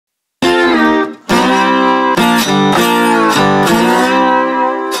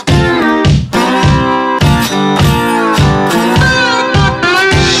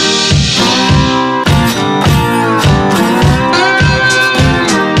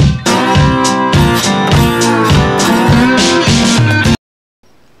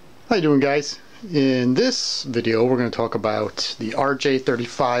How you doing, guys? In this video we're going to talk about the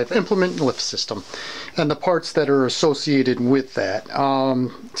RJ35 implement lift system and the parts that are associated with that.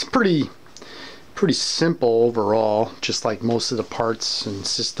 It's pretty simple overall, just like most of the parts and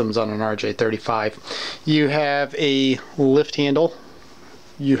systems on an RJ35. You have a lift handle,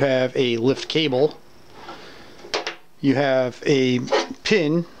 you have a lift cable, you have a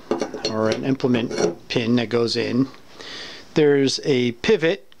pin or an implement pin that goes in. There's a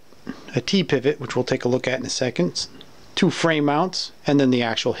pivot, a T-pivot, which we'll take a look at in a second, two frame mounts, and then the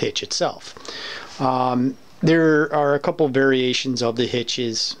actual hitch itself. There are a couple variations of the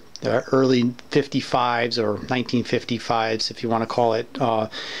hitches, early 55s or 1955s if you want to call it.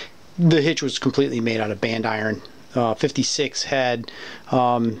 The hitch was completely made out of band iron. 56 had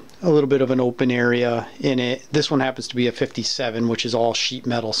a little bit of an open area in it. This one happens to be a 57, which is all sheet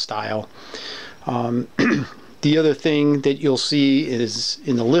metal style. The other thing that you'll see is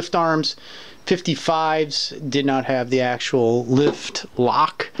in the lift arms, 55s did not have the actual lift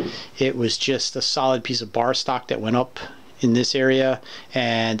lock. It was just a solid piece of bar stock that went up in this area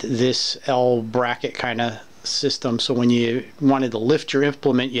and this L bracket kind of system. So when you wanted to lift your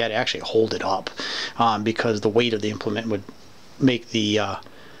implement, you had to actually hold it up because the weight of the implement would make the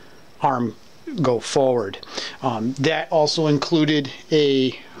arm go forward. That also included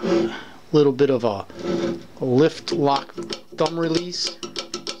a little bit of a lift lock thumb release.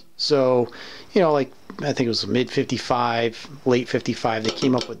 So, you know, like I think it was mid 55, late 55, they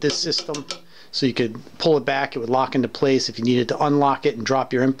came up with this system. So you could pull it back, it would lock into place. If you needed to unlock it and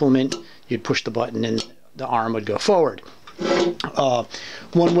drop your implement, you'd push the button and the arm would go forward.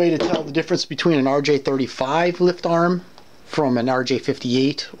 One way to tell the difference between an RJ35 lift arm from an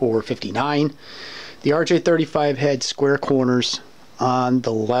RJ58 or 59, the RJ35 had square corners on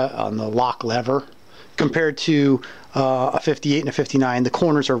the lock lever compared to a 58 and a 59. The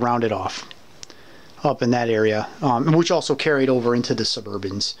corners are rounded off up in that area, which also carried over into the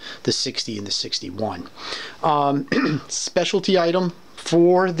Suburbans, the 60 and the 61. Specialty item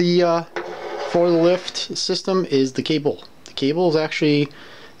for the lift system is the cable. The cable is actually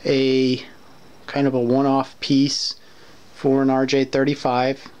a kind of a one-off piece for an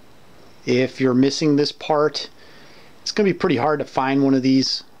RJ35. If you're missing this part, it's going to be pretty hard to find one of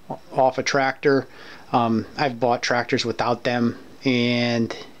these off a tractor. I've bought tractors without them,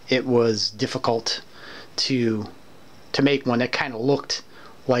 and it was difficult to make one that kind of looked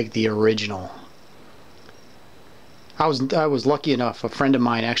like the original. I was lucky enough, a friend of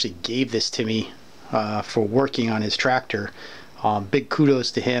mine actually gave this to me for working on his tractor. Big kudos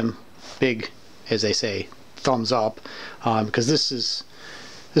to him. Big, as they say, thumbs up, because this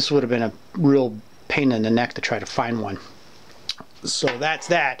would have been a real pain in the neck to try to find one. So that's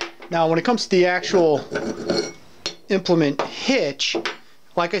that. Now when it comes to the actual implement hitch,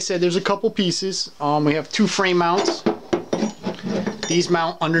 like I said, there's a couple pieces. We have two frame mounts. These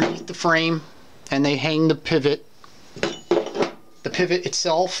mount underneath the frame and they hang the pivot. The pivot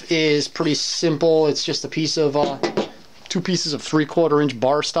itself is pretty simple. It's just a piece of two pieces of 3/4 inch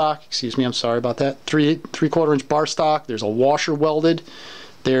bar stock. Excuse me, I'm sorry about that. 3/4 inch bar stock. There's a washer welded.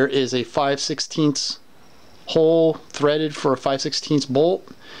 There is a 5/16 hole threaded for a 5/16 bolt.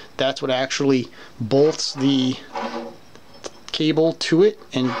 That's what actually bolts the cable to it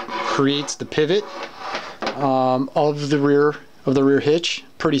and creates the pivot of the rear hitch.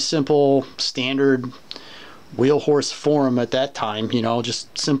 Pretty simple, standard WheelHorse form at that time, you know,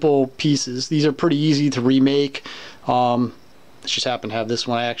 just simple pieces. These are pretty easy to remake. I just happened to have this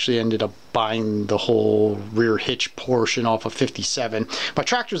one. I actually ended up buying the whole rear hitch portion off of 57. My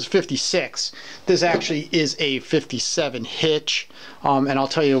tractor's a 56. This actually is a 57 hitch, and I'll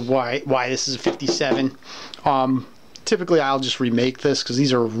tell you why this is a 57. Typically I'll just remake this because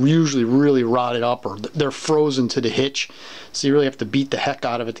these are usually really rotted up or they're frozen to the hitch, so you really have to beat the heck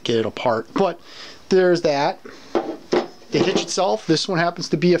out of it to get it apart. But there's that. The hitch itself, this one happens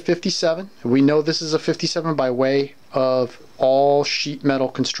to be a 57. We know this is a 57 by way of all sheet metal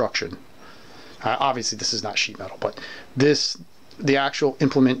construction. Obviously this is not sheet metal, but the actual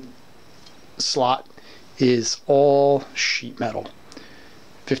implement slot is all sheet metal.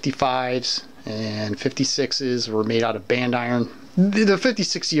 55s and 56s were made out of band iron. The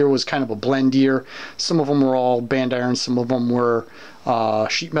 56 year was kind of a blend year. Some of them were all band iron, some of them were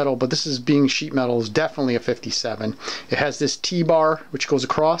sheet metal, but this is being sheet metal is definitely a 57. It has this T-bar which goes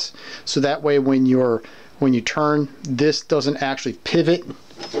across, so that way when you turn, this doesn't actually pivot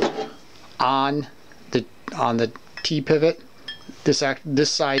on the T-pivot. This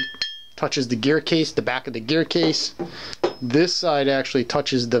side touches the gear case, the back of the gear case. This side actually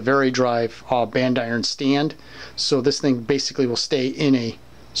touches the Vari Drive band iron stand, so this thing basically will stay in a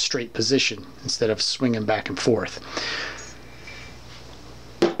straight position instead of swinging back and forth.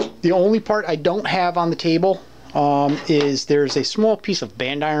 The only part I don't have on the table is there's a small piece of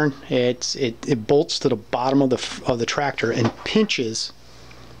band iron. It bolts to the bottom of the tractor and pinches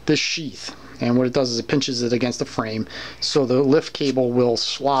this sheath. And what it does is it pinches it against the frame, so the lift cable will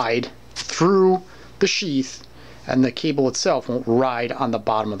slide through the sheath and the cable itself won't ride on the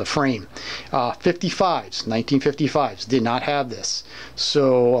bottom of the frame. 1955s did not have this,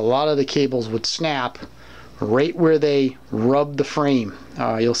 so a lot of the cables would snap right where they rub the frame.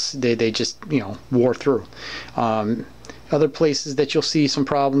 You'll see they just, you know, wore through. Other places that you'll see some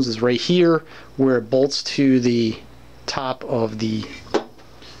problems is right here where it bolts to the top of the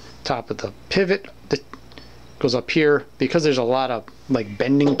pivot that goes up here, because there's a lot of like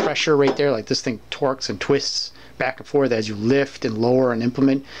bending pressure right there. Like this thing torques and twists back and forth as you lift and lower an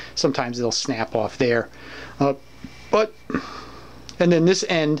implement. Sometimes it'll snap off there. And then this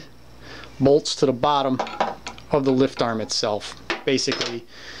end bolts to the bottom of the lift arm itself. Basically,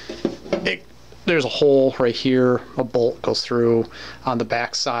 there's a hole right here, a bolt goes through. On the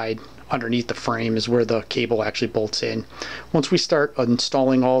back side underneath the frame is where the cable actually bolts in. Once we start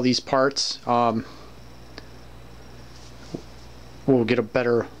installing all these parts, we'll get a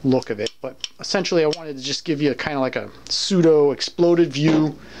better look of it. But essentially I wanted to just give you kind of like a pseudo exploded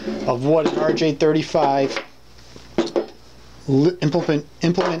view of what an RJ35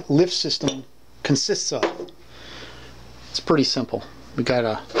 implement lift system consists of. It's pretty simple. We got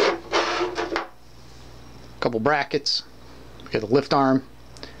a couple brackets, we got a lift arm,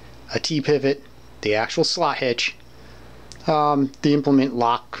 a T-pivot, the actual slot hitch, the implement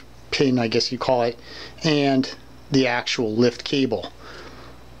lock pin, I guess you call it, and the actual lift cable.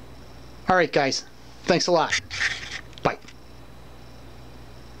 Alright guys, thanks a lot.